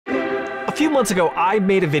few months ago, I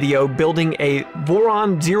made a video building a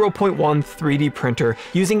Voron 0.1 3D printer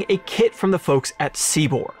using a kit from the folks at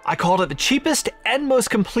SIBOOR. I called it the cheapest and most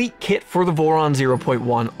complete kit for the Voron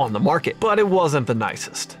 0.1 on the market, but it wasn't the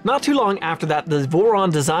nicest. Not too long after that, the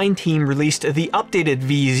Voron design team released the updated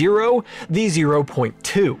V0, the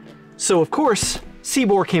 0.2. So of course,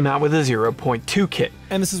 SIBOOR came out with a 0.2 kit.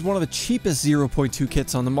 And this is one of the cheapest 0.2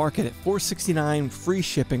 kits on the market at $469 free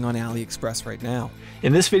shipping on AliExpress right now.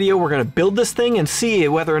 In this video, we're going to build this thing and see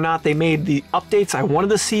whether or not they made the updates I wanted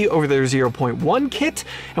to see over their 0.1 kit,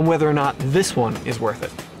 and whether or not this one is worth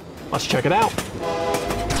it. Let's check it out.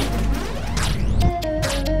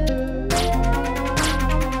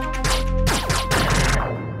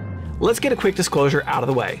 Let's get a quick disclosure out of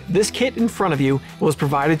the way. This kit in front of you was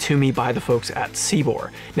provided to me by the folks at SIBOOR.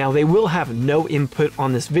 Now, they will have no input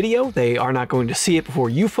on this video. They are not going to see it before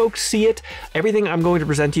you folks see it. Everything I'm going to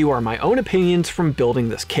present to you are my own opinions from building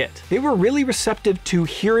this kit. They were really receptive to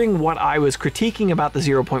hearing what I was critiquing about the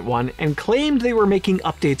 0.1 and claimed they were making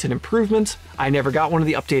updates and improvements. I never got one of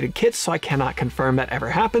the updated kits, so I cannot confirm that ever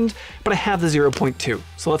happened, but I have the 0.2.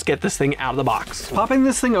 So let's get this thing out of the box. Popping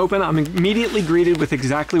this thing open, I'm immediately greeted with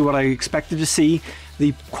exactly what I expected to see.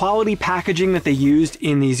 The quality packaging that they used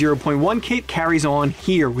in the 0.1 kit carries on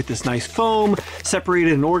here with this nice foam,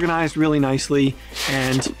 separated and organized really nicely,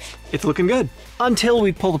 and it's looking good. Until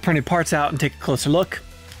we pull the printed parts out and take a closer look,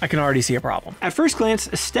 I can already see a problem. At first glance,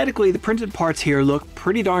 aesthetically, the printed parts here look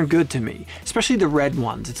pretty darn good to me, especially the red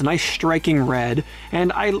ones. It's a nice striking red,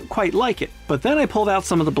 and I quite like it. But then I pulled out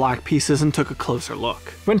some of the black pieces and took a closer look.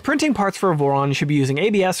 When printing parts for a Voron, you should be using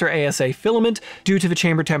ABS or ASA filament due to the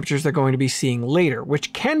chamber temperatures they're going to be seeing later,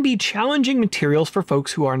 which can be challenging materials for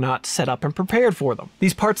folks who are not set up and prepared for them.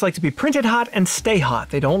 These parts like to be printed hot and stay hot.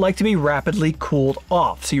 They don't like to be rapidly cooled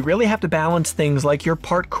off, so you really have to balance things like your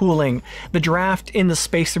part cooling, the draft in the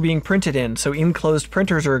space they're being printed in, so enclosed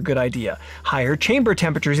printers are a good idea. Higher chamber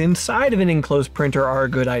temperatures inside of an enclosed printer are a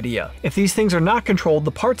good idea. If these things are not controlled,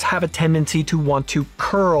 the parts have a tendency to want to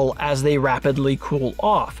curl as they rapidly cool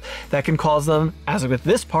off. That can cause them, as with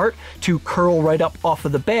this part, to curl right up off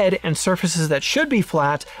of the bed, and surfaces that should be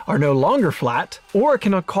flat are no longer flat. Or it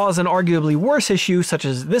can cause an arguably worse issue, such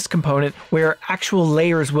as this component, where actual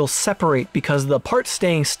layers will separate because the part's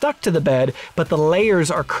staying stuck to the bed, but the layers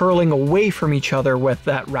are curling away from each other with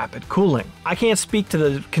that rapid cooling. I can't speak to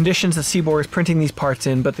the conditions that SIBOOR is printing these parts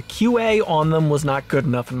in, but the QA on them was not good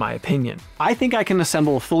enough in my opinion. I think I can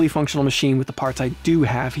assemble a fully functional machine with the parts I do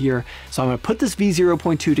have here, so I'm going to put this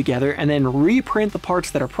V0.2 together and then reprint the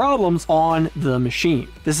parts that are problems on the machine.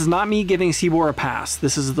 This is not me giving SIBOOR a pass.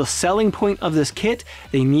 This is the selling point of this kit.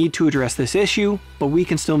 They need to address this issue, but we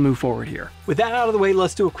can still move forward here. With that out of the way,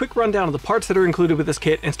 let's do a quick rundown of the parts that are included with this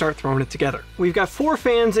kit and start throwing it together. We've got 4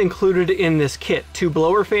 fans included in this kit, 2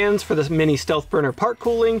 blower fans for this mini stealth burner part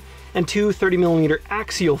cooling, and 2 30mm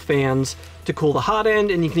axial fans to cool the hot end,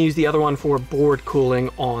 and you can use the other one for board cooling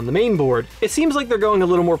on the main board. It seems like they're going a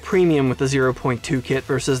little more premium with the 0.2 kit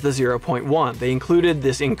versus the 0.1. They included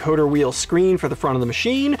this encoder wheel screen for the front of the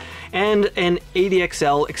machine and an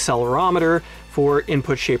ADXL accelerometer for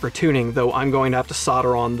input shaper tuning, though I'm going to have to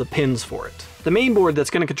solder on the pins for it. The main board that's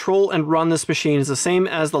going to control and run this machine is the same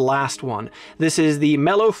as the last one. This is the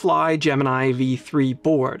Mellowfly Gemini V3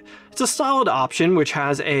 board. It's a solid option which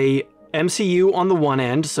has a MCU on the one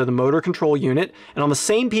end, so the motor control unit, and on the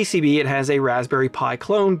same PCB it has a Raspberry Pi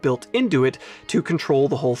clone built into it to control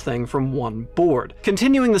the whole thing from one board.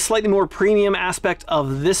 Continuing the slightly more premium aspect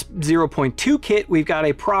of this 0.2 kit, we've got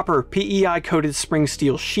a proper PEI coated spring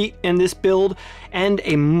steel sheet in this build and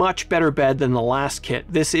a much better bed than the last kit.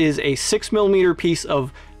 This is a 6mm piece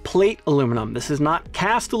of plate aluminum. This is not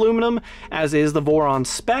cast aluminum, as is the Voron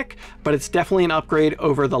spec, but it's definitely an upgrade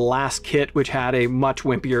over the last kit, which had a much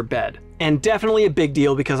wimpier bed. And definitely a big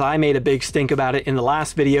deal because I made a big stink about it in the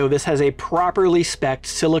last video. This has a properly spec'd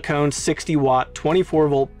silicone 60-watt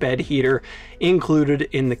 24-volt bed heater included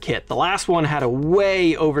in the kit. The last one had a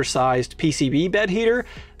way oversized PCB bed heater.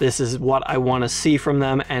 This is what I want to see from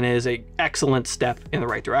them and is an excellent step in the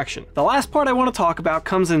right direction. The last part I want to talk about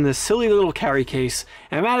comes in this silly little carry case,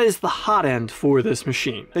 and that is the hot end for this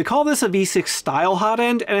machine. They call this a V6 style hot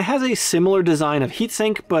end, and it has a similar design of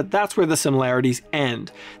heatsink, but that's where the similarities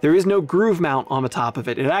end. There is no groove mount on the top of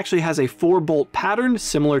it. It actually has a 4-bolt pattern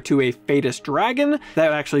similar to a Phaetus Dragon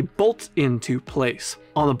that actually bolts into place.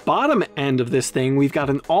 On the bottom end of this thing, we've got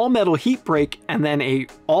an all-metal heat break and then a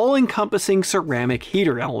all-encompassing ceramic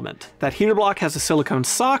heater element. That heater block has a silicone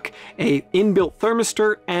sock, a inbuilt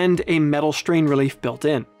thermistor, and a metal strain relief built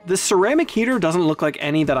in. This ceramic heater doesn't look like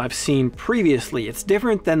any that I've seen previously. It's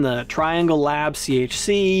different than the Triangle Lab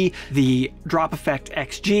CHC, the Drop Effect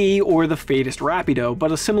XG, or the Fadist Rapido,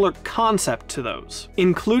 but a similar concept to those.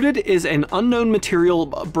 Included is an unknown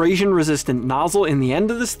material abrasion-resistant nozzle in the end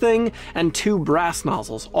of this thing, and 2 brass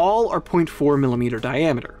nozzles, all are 0.4mm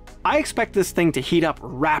diameter. I expect this thing to heat up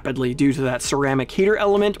rapidly due to that ceramic heater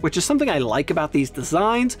element, which is something I like about these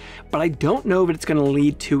designs, but I don't know if it's going to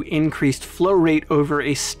lead to increased flow rate over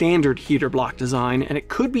a standard heater block design, and it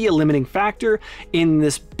could be a limiting factor in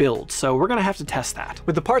this build, so we're going to have to test that.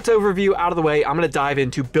 With the parts overview out of the way, I'm going to dive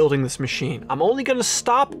into building this machine. I'm only going to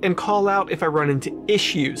stop and call out if I run into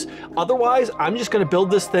issues. Otherwise, I'm just going to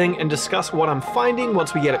build this thing and discuss what I'm finding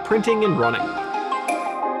once we get it printing and running.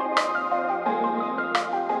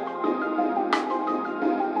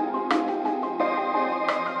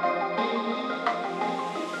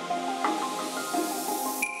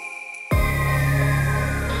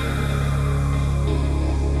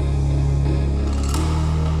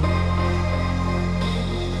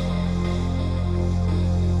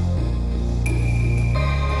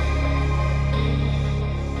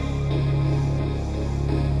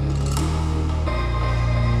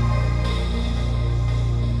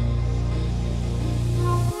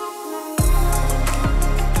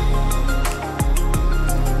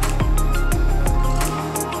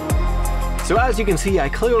 So as you can see, I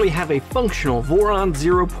clearly have a functional Voron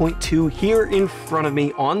 0.2 here in front of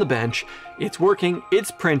me on the bench. It's working,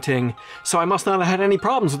 it's printing, so I must not have had any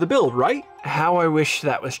problems with the build, right? How I wish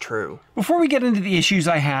that was true. Before we get into the issues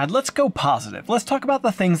I had, let's go positive. Let's talk about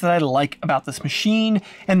the things that I like about this machine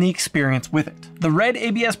and the experience with it. The red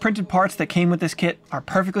ABS printed parts that came with this kit are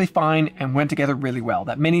perfectly fine and went together really well.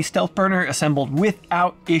 That mini stealth burner assembled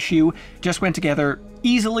without issue just went together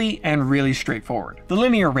easily and really straightforward. The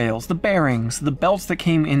linear rails, the bearings, the belts that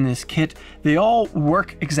came in this kit, they all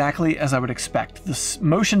work exactly as I would expect. The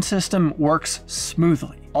motion system works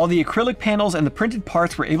smoothly. All the acrylic panels and the printed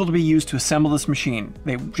parts were able to be used to assemble this machine.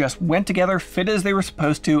 They just went together, fit as they were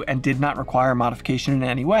supposed to, and did not require modification in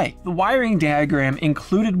any way. The wiring diagram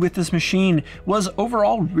included with this machine was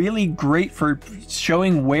overall really great for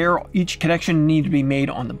showing where each connection needed to be made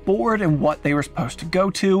on the board and what they were supposed to go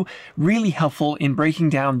to. Really helpful in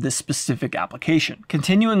breaking down this specific application.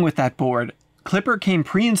 Continuing with that board, Clipper came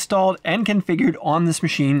pre-installed and configured on this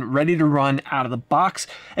machine, ready to run out of the box,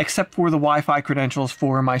 except for the Wi-Fi credentials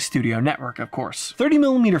for my studio network, of course.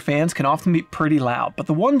 30mm fans can often be pretty loud, but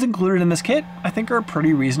the ones included in this kit I think are a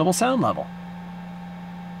pretty reasonable sound level.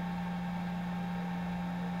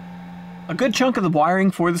 A good chunk of the wiring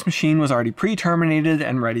for this machine was already pre-terminated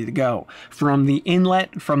and ready to go. From the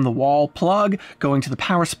inlet from the wall plug, going to the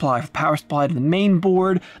power supply, to the main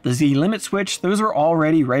board, the Z limit switch, those are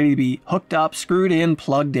already ready to be hooked up, screwed in,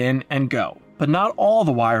 plugged in, and go. But not all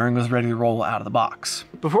the wiring was ready to roll out of the box.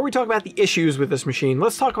 Before we talk about the issues with this machine,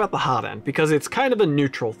 let's talk about the hot end, because it's kind of a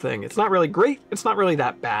neutral thing. It's not really great, it's not really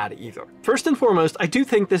that bad either. First and foremost, I do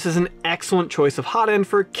think this is an excellent choice of hot end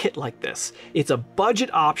for a kit like this. It's a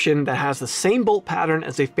budget option that has the same bolt pattern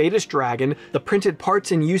as a Fadist Dragon. The printed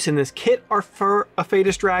parts in use in this kit are for a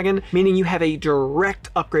Fadist Dragon, meaning you have a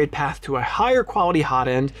direct upgrade path to a higher quality hot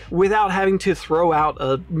end without having to throw out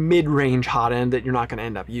a mid-range hot end that you're not going to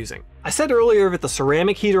end up using. I said earlier that the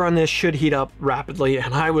ceramic heater on this should heat up rapidly,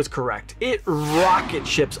 and I was correct. It rocket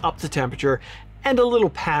ships up to temperature and a little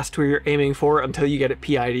past where you're aiming for until you get it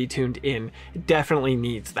PID tuned in. It definitely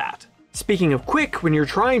needs that. Speaking of quick, when you're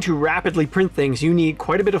trying to rapidly print things, you need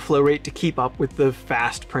quite a bit of flow rate to keep up with the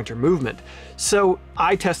fast printer movement. So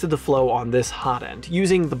I tested the flow on this hot end,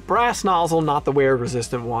 using the brass nozzle, not the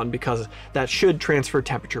wear-resistant one, because that should transfer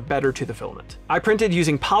temperature better to the filament. I printed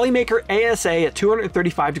using Polymaker ASA at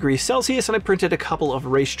 235 degrees Celsius, and I printed a couple of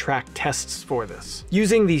racetrack tests for this.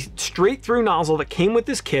 Using the straight-through nozzle that came with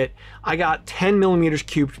this kit, I got 10mm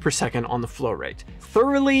cubed per second on the flow rate.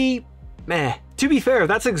 Thoroughly meh. To be fair,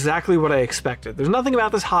 that's exactly what I expected. There's nothing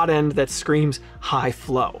about this hot end that screams high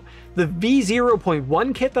flow. The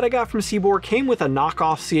V0.1 kit that I got from SIBOOR came with a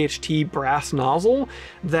knockoff CHT brass nozzle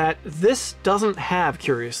that this doesn't have,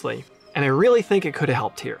 curiously. And I really think it could have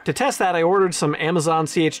helped here. To test that, I ordered some Amazon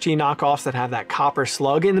CHT knockoffs that have that copper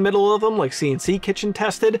slug in the middle of them, like CNC Kitchen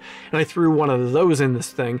tested, and I threw one of those in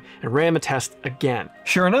this thing and ran a test again.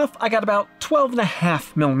 Sure enough, I got about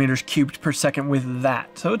 12.5mm cubed per second with that,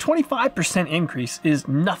 so a 25% increase is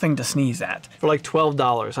nothing to sneeze at. For like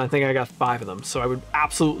 $12, I think I got 5 of them, so I would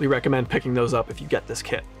absolutely recommend picking those up if you get this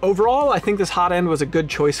kit. Overall, I think this hot end was a good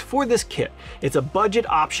choice for this kit. It's a budget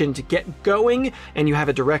option to get going, and you have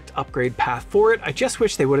a direct upgrade path for it. I just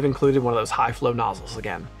wish they would have included one of those high flow nozzles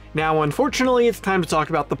again. Now, unfortunately, it's time to talk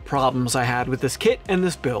about the problems I had with this kit and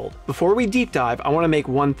this build. Before we deep dive, I want to make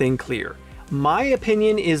one thing clear. My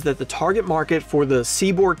opinion is that the target market for the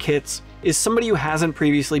SIBOOR kits is somebody who hasn't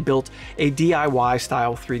previously built a DIY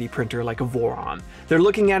style 3D printer like a Voron. They're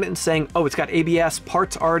looking at it and saying, oh, it's got ABS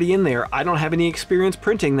parts already in there. I don't have any experience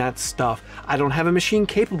printing that stuff. I don't have a machine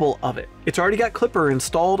capable of it. It's already got Clipper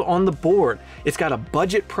installed on the board. It's got a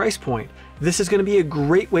budget price point. This is going to be a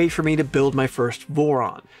great way for me to build my first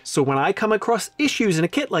Voron. So when I come across issues in a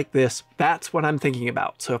kit like this, that's what I'm thinking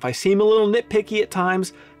about. So if I seem a little nitpicky at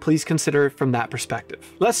times, please consider it from that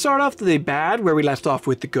perspective. Let's start off with the bad where we left off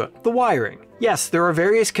with the good. The wiring. Yes, there are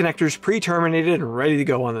various connectors pre-terminated and ready to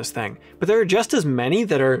go on this thing, but there are just as many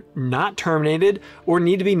that are not terminated or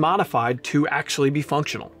need to be modified to actually be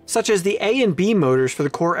functional. Such as the A and B motors for the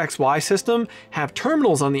Core XY system have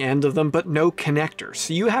terminals on the end of them but no connectors,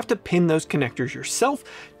 so you have to pin those connectors yourself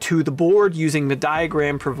to the board using the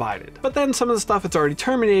diagram provided. But then some of the stuff that's already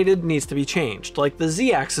terminated needs to be changed, like the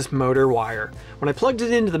Z-axis motor wire. When I plugged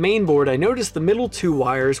it into the main board, I noticed the middle two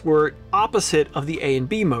wires were opposite of the A and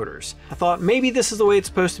B motors. I thought maybe this is the way it's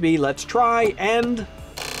supposed to be, let's try, and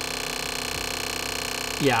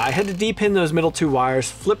yeah, I had to depin those middle two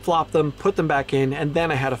wires, flip-flop them, put them back in, and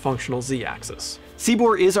then I had a functional Z-axis.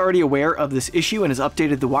 SIBOOR is already aware of this issue and has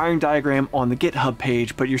updated the wiring diagram on the GitHub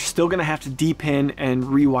page, but you're still going to have to depin and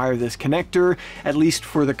rewire this connector, at least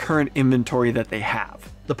for the current inventory that they have.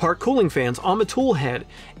 The part cooling fans on the tool head,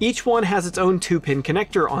 each one has its own 2-pin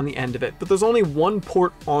connector on the end of it, but there's only one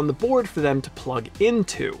port on the board for them to plug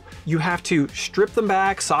into. You have to strip them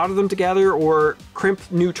back, solder them together, or crimp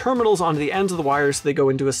new terminals onto the ends of the wires so they go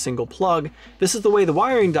into a single plug. This is the way the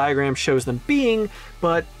wiring diagram shows them being,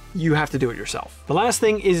 but you have to do it yourself. The last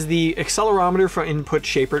thing is the accelerometer for input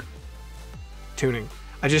shaper tuning.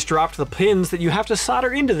 I just dropped the pins that you have to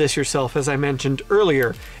solder into this yourself, as I mentioned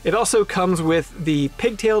earlier. It also comes with the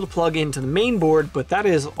pigtail to plug into the main board, but that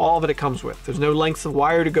is all that it comes with. There's no lengths of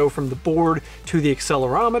wire to go from the board to the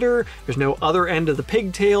accelerometer. There's no other end of the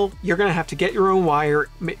pigtail. You're gonna have to get your own wire,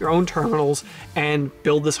 your own terminals, and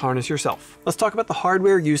build this harness yourself. Let's talk about the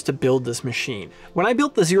hardware used to build this machine. When I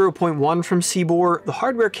built the 0.1 from SIBOOR, the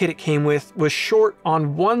hardware kit it came with was short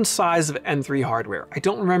on one size of M3 hardware. I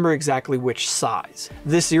don't remember exactly which size.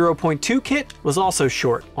 This 0.2 kit was also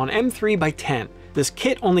short on M3 by 10. This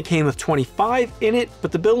kit only came with 25 in it,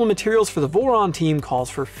 but the bill of materials for the Voron team calls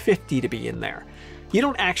for 50 to be in there. You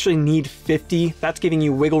don't actually need 50, that's giving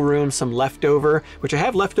you wiggle room, some leftover, which I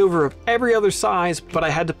have leftover of every other size, but I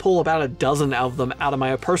had to pull about a dozen of them out of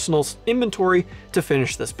my personal inventory to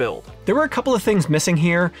finish this build. There were a couple of things missing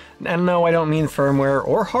here, and no, I don't mean firmware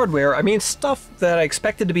or hardware, I mean stuff that I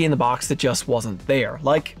expected to be in the box that just wasn't there,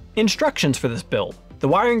 like instructions for this build. The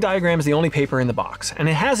wiring diagram is the only paper in the box, and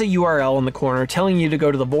it has a URL in the corner telling you to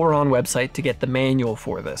go to the Voron website to get the manual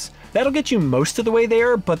for this. That'll get you most of the way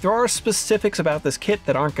there, but there are specifics about this kit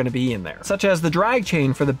that aren't going to be in there, such as the drag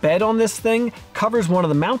chain for the bed on this thing covers one of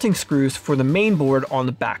the mounting screws for the main board on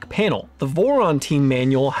the back panel. The Voron team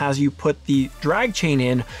manual has you put the drag chain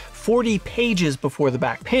in 40 pages before the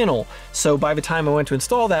back panel, so by the time I went to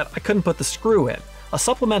install that, I couldn't put the screw in. A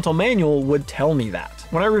supplemental manual would tell me that.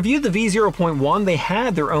 When I reviewed the V0.1, they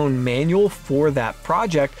had their own manual for that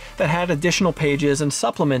project that had additional pages and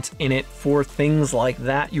supplements in it for things like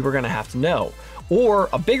that you were going to have to know. Or,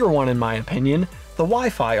 a bigger one in my opinion, the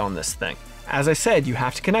Wi-Fi on this thing. As I said, you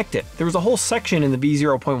have to connect it. There was a whole section in the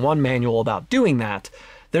V0.1 manual about doing that.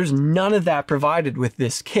 There's none of that provided with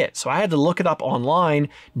this kit, so I had to look it up online,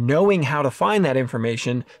 knowing how to find that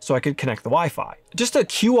information so I could connect the Wi-Fi. Just a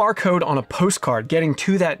QR code on a postcard getting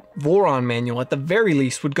to that Voron manual at the very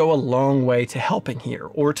least would go a long way to helping here,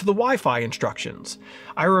 or to the Wi-Fi instructions.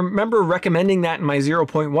 I remember recommending that in my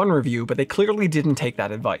 0.1 review, but they clearly didn't take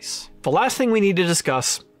that advice. The last thing we need to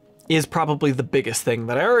discuss is probably the biggest thing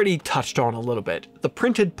that I already touched on a little bit, the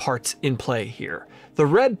printed parts in play here. The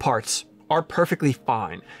red parts are perfectly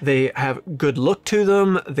fine. They have good look to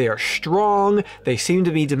them, they are strong, they seem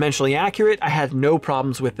to be dimensionally accurate. I had no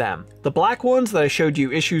problems with them. The black ones that I showed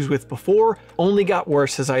you issues with before only got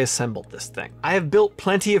worse as I assembled this thing. I have built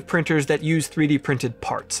plenty of printers that use 3D printed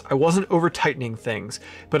parts. I wasn't over tightening things,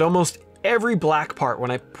 but almost every black part,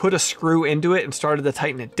 when I put a screw into it and started to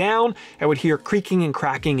tighten it down, I would hear creaking and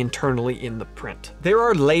cracking internally in the print. There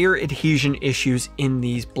are layer adhesion issues in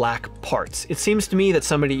these black parts. It seems to me that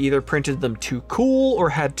somebody either printed them too cool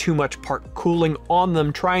or had too much part cooling on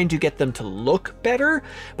them trying to get them to look better,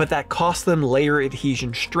 but that cost them layer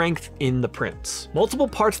adhesion strength in the prints. Multiple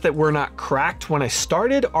parts that were not cracked when I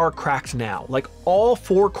started are cracked now. Like all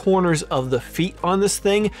 4 corners of the feet on this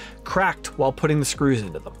thing cracked while putting the screws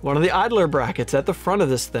into them. One of the odd idler brackets at the front of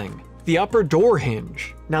this thing, the upper door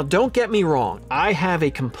hinge. Now don't get me wrong, I have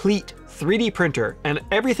a complete 3D printer and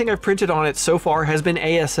everything I've printed on it so far has been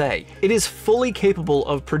ASA. It is fully capable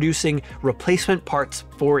of producing replacement parts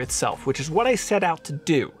for itself, which is what I set out to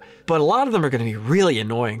do. But a lot of them are going to be really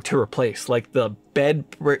annoying to replace, like the bed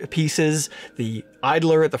pieces, the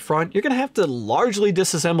idler at the front. You're going to have to largely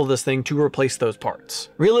disassemble this thing to replace those parts.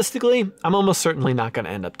 Realistically, I'm almost certainly not going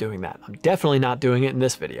to end up doing that. I'm definitely not doing it in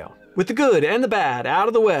this video. With the good and the bad out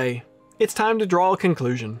of the way, it's time to draw a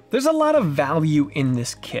conclusion. There's a lot of value in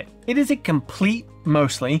this kit. It is a complete,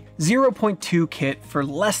 mostly 0.2 kit for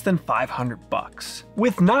less than 500 bucks.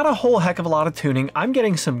 With not a whole heck of a lot of tuning, I'm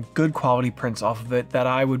getting some good quality prints off of it that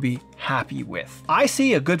I would be happy with. I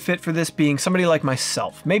see a good fit for this being somebody like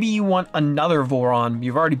myself. Maybe you want another Voron,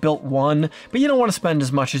 you've already built one, but you don't want to spend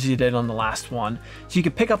as much as you did on the last one. So you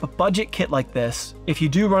could pick up a budget kit like this. If you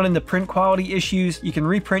do run into print quality issues, you can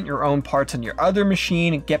reprint your own parts on your other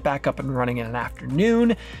machine and get back up and running in an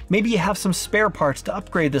afternoon. Maybe you have some spare parts to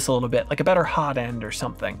upgrade this a little bit, like a better Hotend or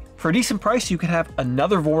something. For a decent price, you could have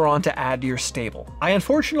another Voron to add to your stable. I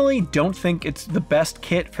unfortunately don't think it's the best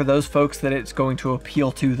kit for those folks that it's going to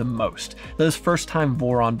appeal to the most. Those first-time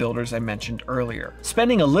Voron builders I mentioned earlier.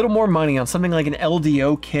 Spending a little more money on something like an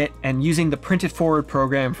LDO kit and using the printed forward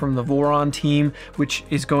program from the Voron team, which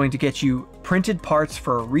is going to get you printed parts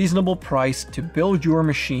for a reasonable price to build your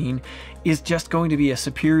machine, is just going to be a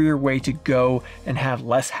superior way to go and have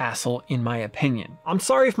less hassle, in my opinion. I'm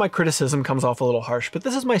sorry if my criticism comes off a little harsh, but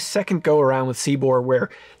this is my second go around with SIBOOR where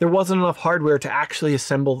there wasn't enough hardware to actually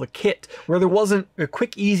assemble the kit, where there wasn't a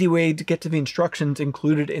quick, easy way to get to the instructions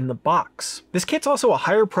included in the box. This kit's also a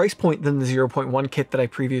higher price point than the 0.1 kit that I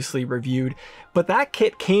previously reviewed, but that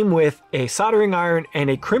kit came with a soldering iron and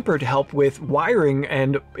a crimper to help with wiring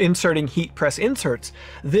and inserting heat press inserts.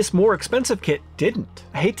 This more expensive kit didn't.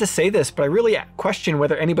 I hate to say this, but I really question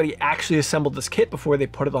whether anybody actually assembled this kit before they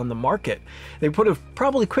put it on the market. They would have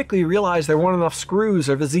probably quickly realized there weren't enough screws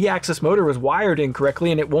or the Z-axis motor was wired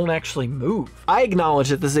incorrectly and it won't actually move. I acknowledge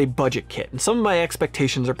that this is a budget kit and some of my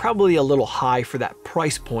expectations are probably a little high for that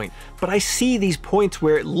price point, but I see these points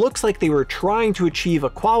where it looks like they were trying to achieve a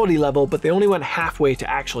quality level, but they only went halfway to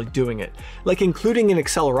actually doing it. Like including an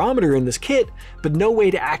accelerometer in this kit, but no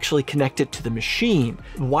way to actually connect it to the machine.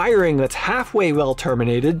 Wiring that's halfway well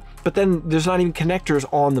terminated, but then there's not even connectors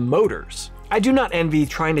on the motors. I do not envy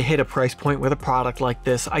trying to hit a price point with a product like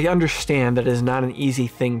this. I understand that it is not an easy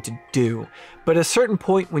thing to do, but at a certain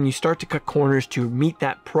point when you start to cut corners to meet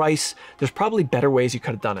that price, there's probably better ways you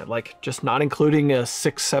could have done it, like just not including a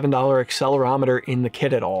 $6, $7 accelerometer in the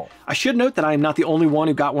kit at all. I should note that I am not the only one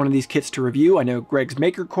who got one of these kits to review. I know Greg's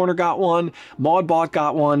Maker Corner got one, Modbot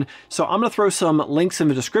got one, so I'm gonna throw some links in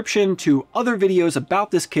the description to other videos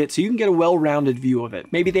about this kit so you can get a well-rounded view of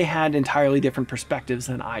it. Maybe they had entirely different perspectives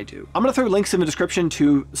than I do. I'm gonna throw links in the description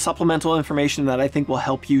to supplemental information that I think will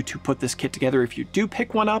help you to put this kit together if you do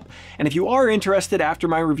pick one up, and if you are interested after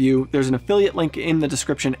my review, there's an affiliate link in the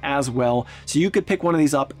description as well, so you could pick one of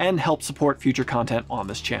these up and help support future content on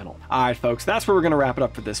this channel. Alright folks, that's where we're going to wrap it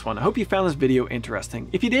up for this one. I hope you found this video interesting.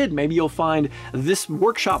 If you did, maybe you'll find this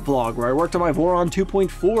workshop vlog where I worked on my Voron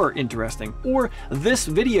 2.4 interesting, or this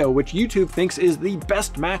video which YouTube thinks is the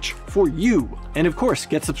best match for you. And of course,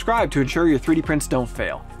 get subscribed to ensure your 3D prints don't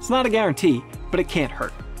fail. It's not a guarantee, but it can't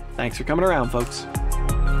hurt. Thanks for coming around, folks.